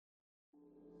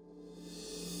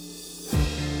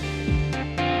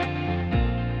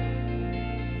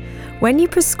When you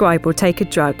prescribe or take a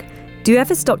drug, do you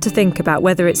ever stop to think about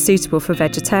whether it's suitable for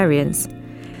vegetarians?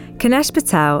 Kanesh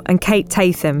Patel and Kate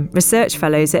Tatham, research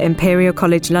fellows at Imperial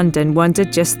College London,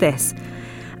 wondered just this.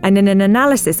 And in an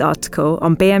analysis article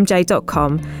on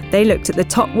bmj.com, they looked at the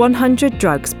top 100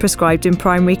 drugs prescribed in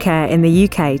primary care in the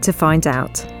UK to find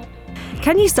out.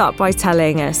 Can you start by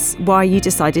telling us why you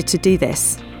decided to do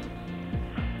this?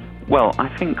 Well, I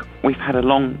think we've had a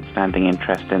long-standing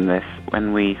interest in this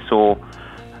when we saw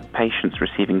patients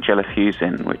receiving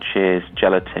gelafusin, which is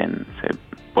gelatin, so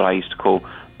what I used to call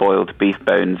boiled beef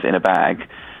bones in a bag,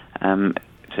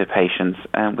 to patients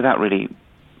without really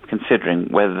considering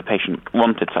whether the patient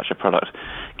wanted such a product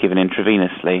given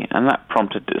intravenously. And that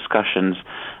prompted discussions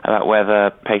about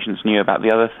whether patients knew about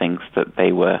the other things that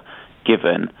they were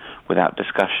given without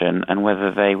discussion and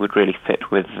whether they would really fit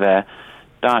with their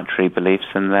dietary beliefs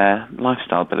and their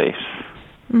lifestyle beliefs.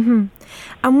 Mm-hmm.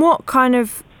 And what kind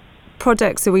of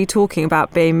products are we talking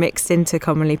about being mixed into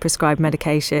commonly prescribed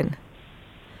medication?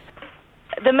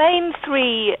 The main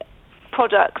three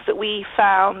products that we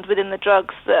found within the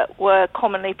drugs that were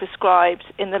commonly prescribed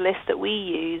in the list that we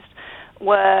used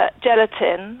were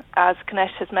gelatin, as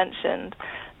Kanesh has mentioned,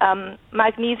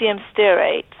 magnesium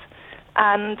stearate,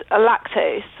 and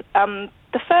lactose.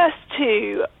 The first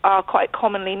two are quite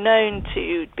commonly known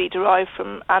to be derived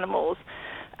from animals,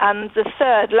 and the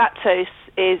third, lactose,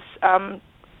 is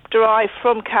derived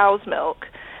from cow's milk.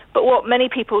 But what many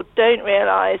people don't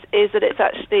realise is that it's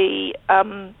actually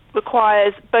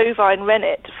requires bovine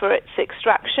rennet for its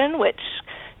extraction, which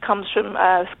comes from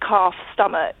a calf's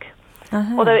stomach.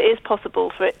 Uh-huh. Although it is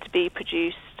possible for it to be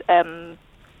produced,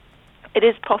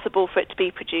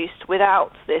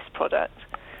 without this product.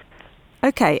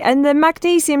 Okay, and the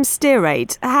magnesium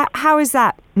stearate, how is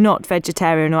that not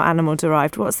vegetarian or animal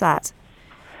derived? What's that?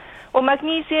 Well,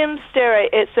 magnesium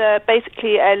stearate, it's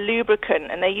basically a lubricant,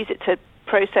 and they use it to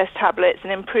process tablets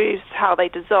and improves how they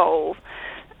dissolve.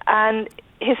 And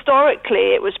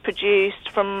historically, it was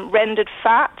produced from rendered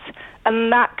fat,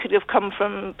 and that could have come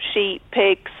from sheep,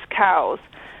 pigs, cows.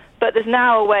 But there's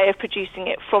now a way of producing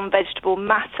it from vegetable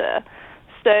matter.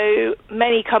 So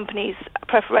many companies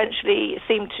preferentially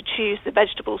seem to choose the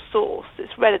vegetable source.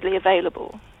 It's readily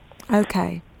available.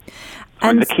 Okay.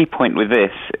 And the key point with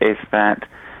this is that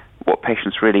what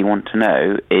patients really want to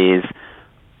know is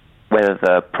whether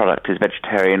the product is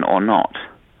vegetarian or not.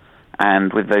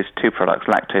 And with those two products,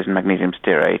 lactose and magnesium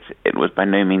stearate, it was by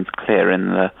no means clear in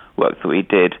the work that we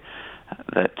did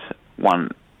that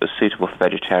one was suitable for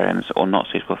vegetarians or not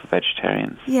suitable for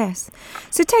vegetarians. Yes.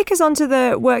 So take us on to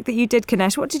the work that you did,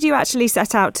 Kanesh. What did you actually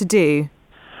set out to do?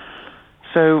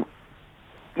 So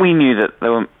we knew that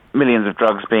there were millions of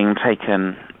drugs being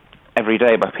taken every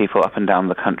day by people up and down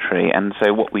the country. And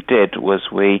so what we did was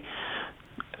we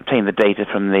obtained the data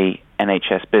from the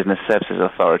NHS Business Services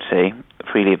Authority,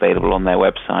 freely available on their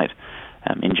website,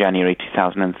 in January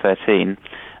 2013,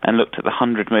 and looked at the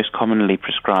 100 most commonly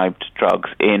prescribed drugs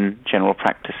in general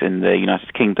practice in the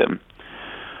United Kingdom.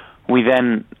 We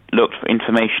then looked for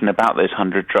information about those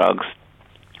 100 drugs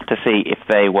to see if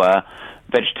they were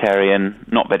vegetarian,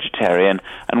 not vegetarian,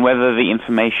 and whether the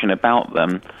information about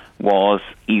them was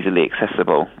easily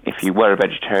accessible. If you were a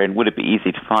vegetarian, would it be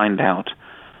easy to find out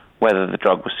whether the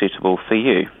drug was suitable for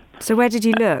you? So where did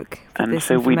you look for and this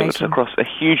so we looked across a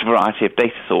huge variety of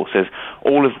data sources,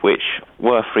 all of which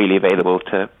were freely available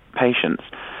to patients.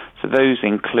 So those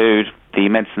include the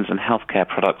Medicines and Healthcare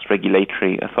Products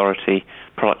Regulatory Authority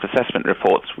Product Assessment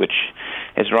Reports, which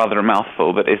is rather a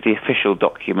mouthful, but is the official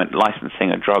document licensing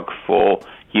a drug for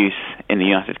use in the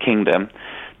United Kingdom,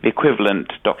 the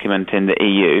equivalent document in the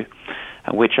EU,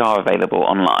 which are available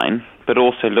online, but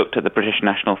also looked at the British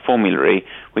National Formulary,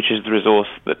 which is the resource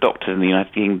that doctors in the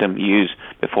United Kingdom use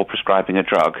before prescribing a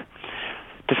drug.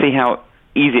 To see how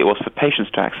easy it was for patients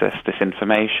to access this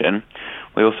information,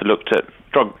 we also looked at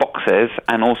drug boxes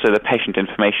and also the patient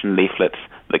information leaflets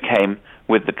that came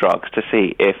with the drugs to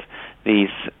see if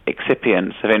these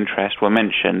excipients of interest were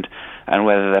mentioned and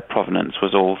whether their provenance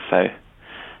was also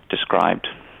described.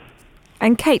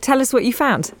 And Kate, tell us what you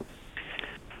found.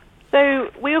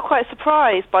 So we were quite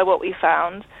surprised by what we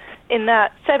found in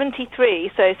that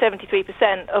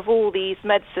 73% of all these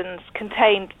medicines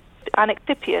contained an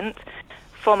excipient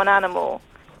from an animal.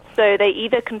 So they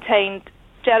either contained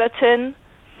gelatin,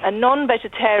 a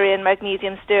non-vegetarian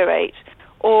magnesium stearate,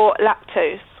 or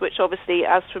lactose, which obviously,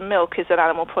 as from milk, is an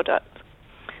animal product.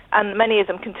 And many of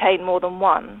them contain more than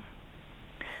one.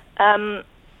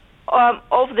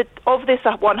 Of this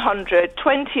 100,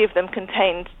 20 of them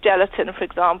contained gelatin, for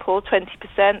example,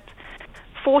 20%.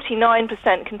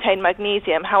 49% contained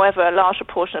magnesium. However, a larger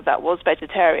portion of that was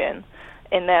vegetarian,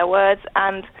 in their words.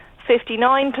 And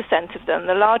 59% of them,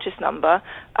 the largest number,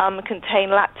 contain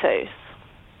lactose.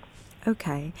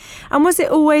 Okay. And was it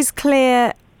always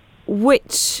clear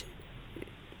which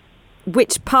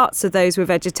parts of those were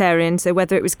vegetarian? So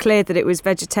whether it was clear that it was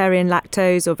vegetarian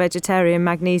lactose or vegetarian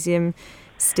magnesium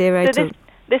stearate? So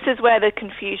this is where the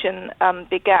confusion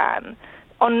began.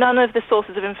 On none of the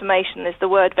sources of information is the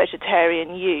word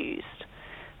vegetarian used.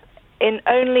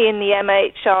 Only in the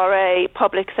MHRA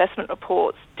public assessment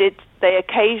reports did they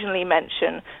occasionally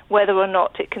mention whether or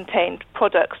not it contained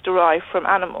products derived from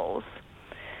animals.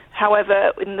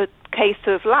 However, in the case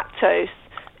of lactose,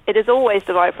 it is always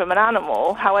derived from an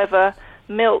animal. However,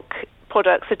 milk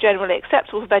products are generally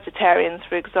acceptable for vegetarians,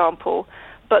 for example,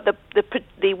 but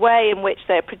the way in which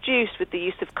they're produced with the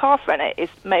use of calf rennet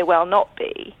may well not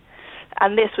be.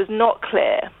 And this was not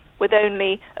clear, with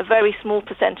only a very small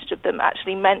percentage of them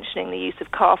actually mentioning the use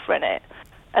of calf rennet.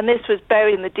 And this was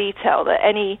buried in the detail that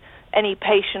any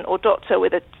patient or doctor,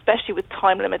 especially with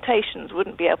time limitations,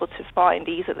 wouldn't be able to find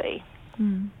easily.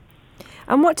 Mm.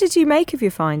 And what did you make of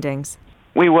your findings?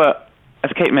 We were,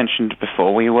 as Kate mentioned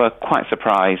before, we were quite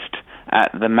surprised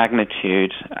at the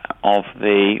magnitude of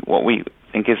what we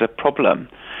think is a problem.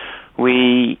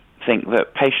 We think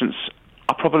that patients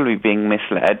are probably being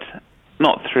misled,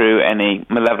 not through any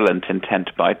malevolent intent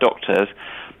by doctors,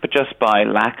 but just by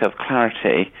lack of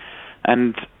clarity.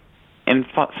 And in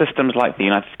systems like the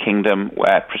United Kingdom,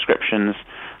 where prescriptions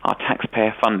are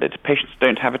taxpayer funded, patients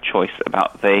don't have a choice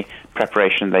about the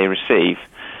preparation they receive.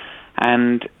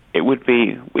 And it would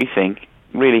be, we think,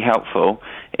 really helpful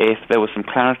if there was some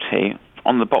clarity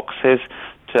on the boxes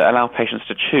to allow patients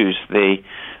to choose the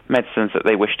medicines that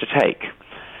they wish to take.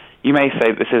 You may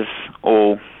say this is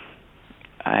all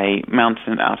a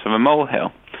mountain out of a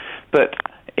molehill, but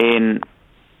in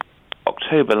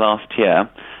October last year,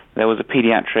 there was a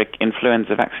paediatric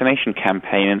influenza vaccination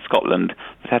campaign in Scotland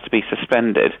that had to be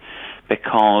suspended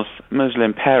because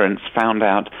Muslim parents found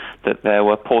out that there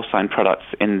were porcine products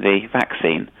in the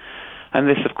vaccine. And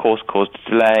this, of course, caused a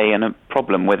delay and a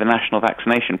problem with the national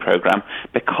vaccination programme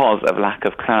because of lack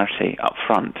of clarity up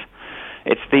front.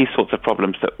 It's these sorts of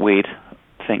problems that we'd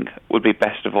think would be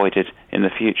best avoided in the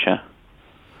future.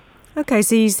 Okay,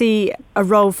 so you see a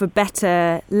role for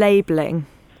better labelling?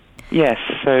 Yes,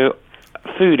 so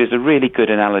food is a really good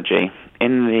analogy.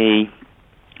 In the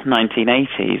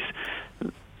 1980s,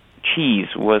 cheese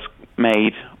was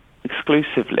made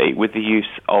exclusively with the use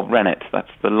of rennet, that's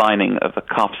the lining of the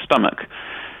calf's stomach.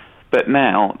 But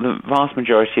now, the vast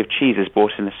majority of cheeses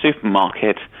bought in the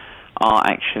supermarket are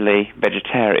actually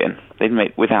vegetarian. They're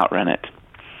made without rennet.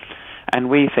 And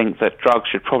we think that drugs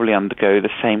should probably undergo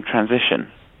the same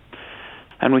transition.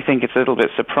 And we think it's a little bit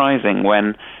surprising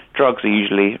when drugs are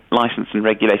usually licensed and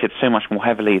regulated so much more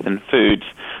heavily than foods.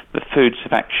 The foods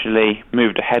have actually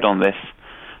moved ahead on this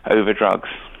over drugs.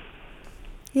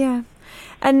 Yeah.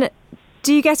 And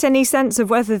do you get any sense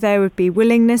of whether there would be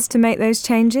willingness to make those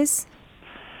changes?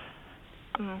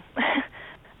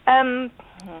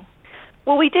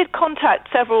 Well, we did contact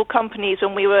several companies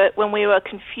when we were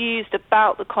confused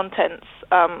about the contents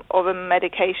of a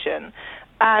medication,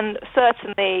 and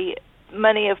certainly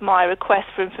many of my requests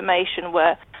for information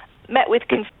were met with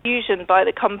confusion by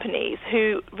the companies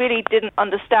who really didn't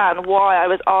understand why I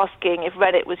was asking if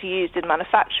rennet was used in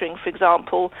manufacturing, for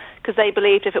example, because they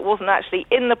believed if it wasn't actually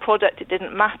in the product, it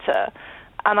didn't matter.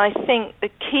 And I think the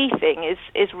key thing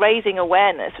is raising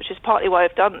awareness, which is partly why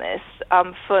I've done this,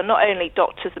 for not only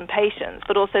doctors and patients,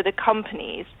 but also the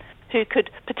companies who could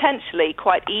potentially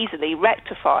quite easily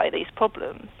rectify these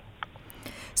problems.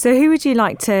 So who would you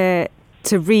like to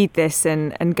read this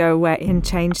and go away and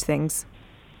change things?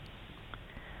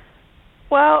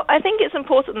 Well, I think it's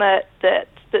important that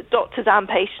doctors and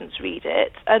patients read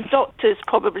it, and doctors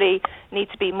probably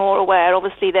need to be more aware.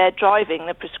 Obviously, they're driving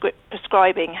the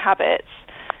prescribing habits.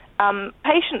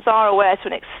 Patients are aware to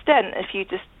an extent. If you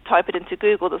just type it into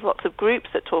Google, there's lots of groups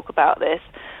that talk about this,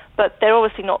 but they're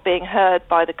obviously not being heard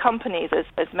by the companies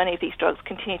as many of these drugs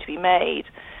continue to be made.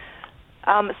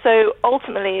 So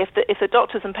ultimately, if the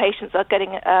doctors and patients are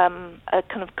getting a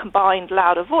kind of combined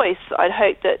louder voice, I'd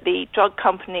hope that the drug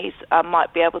companies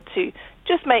might be able to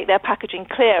just make their packaging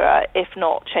clearer, if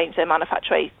not change their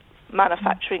manufacturing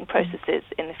processes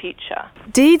in the future.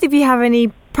 Do either of you have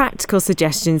any practical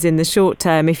suggestions in the short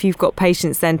term if you've got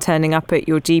patients then turning up at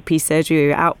your GP surgery or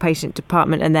your outpatient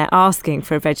department and they're asking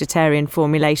for a vegetarian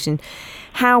formulation?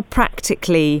 How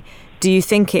practically do you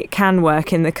think it can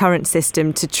work in the current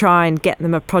system to try and get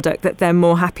them a product that they're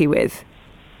more happy with?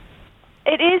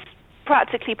 It is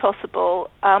practically possible,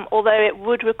 although it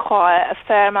would require a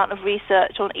fair amount of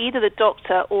research on either the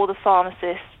doctor or the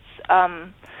pharmacist's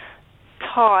time.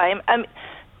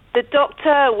 The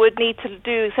doctor would need to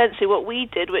do essentially what we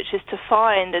did, which is to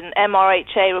find an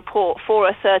MRHA report for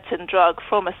a certain drug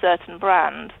from a certain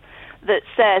brand that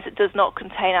says it does not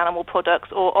contain animal products,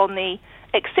 or on the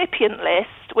excipient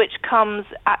list, which comes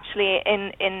actually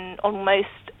on most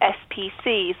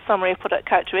SPCs, Summary of Product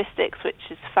Characteristics, which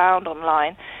is found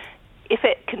online. If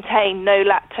it contained no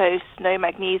lactose, no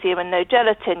magnesium and no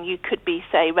gelatin, you could be,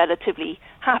 say, relatively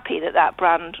happy that that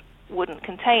brand wouldn't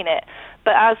contain it.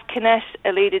 But as Kinesh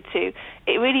alluded to,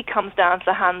 it really comes down to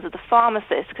the hands of the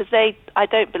pharmacist, because I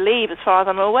don't believe, as far as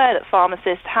I'm aware, that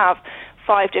pharmacists have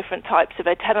 5 different types of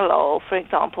atenolol, for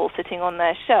example, sitting on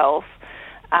their shelf.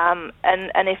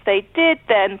 And if they did,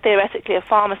 then theoretically a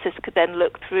pharmacist could then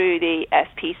look through the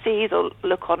SPCs or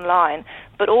look online.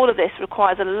 But all of this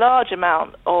requires a large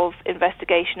amount of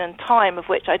investigation and time, of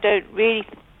which I don't really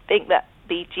think that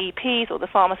the GPs or the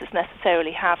pharmacists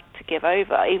necessarily have to give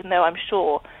over, even though I'm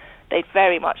sure they'd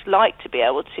very much like to be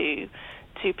able to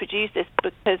produce this,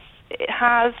 because it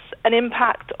has an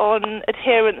impact on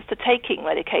adherence to taking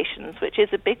medications, which is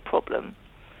a big problem.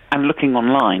 And looking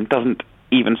online doesn't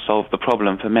even solve the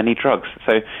problem for many drugs.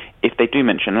 So if they do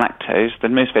mention lactose,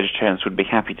 then most vegetarians would be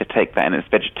happy to take that in its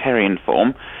vegetarian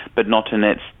form, but not in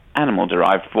its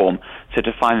animal-derived form. So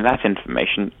to find that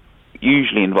information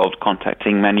usually involved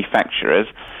contacting manufacturers,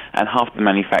 and half the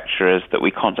manufacturers that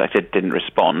we contacted didn't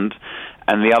respond,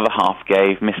 and the other half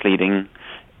gave misleading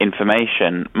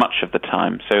information much of the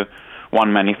time. So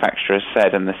one manufacturer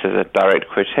said, and this is a direct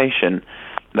quotation,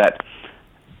 that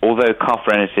although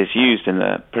carfentanil is used in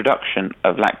the production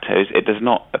of lactose, it does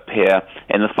not appear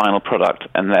in the final product,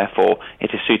 and therefore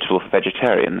it is suitable for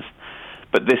vegetarians.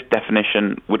 But this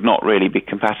definition would not really be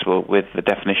compatible with the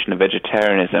definition of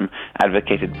vegetarianism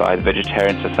advocated by the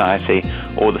Vegetarian Society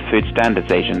or the Food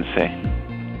Standards Agency.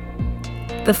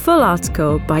 The full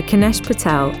article by Kinesh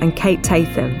Patel and Kate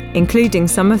Tatham, including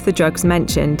some of the drugs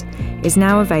mentioned, is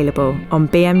now available on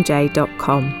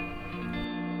bmj.com.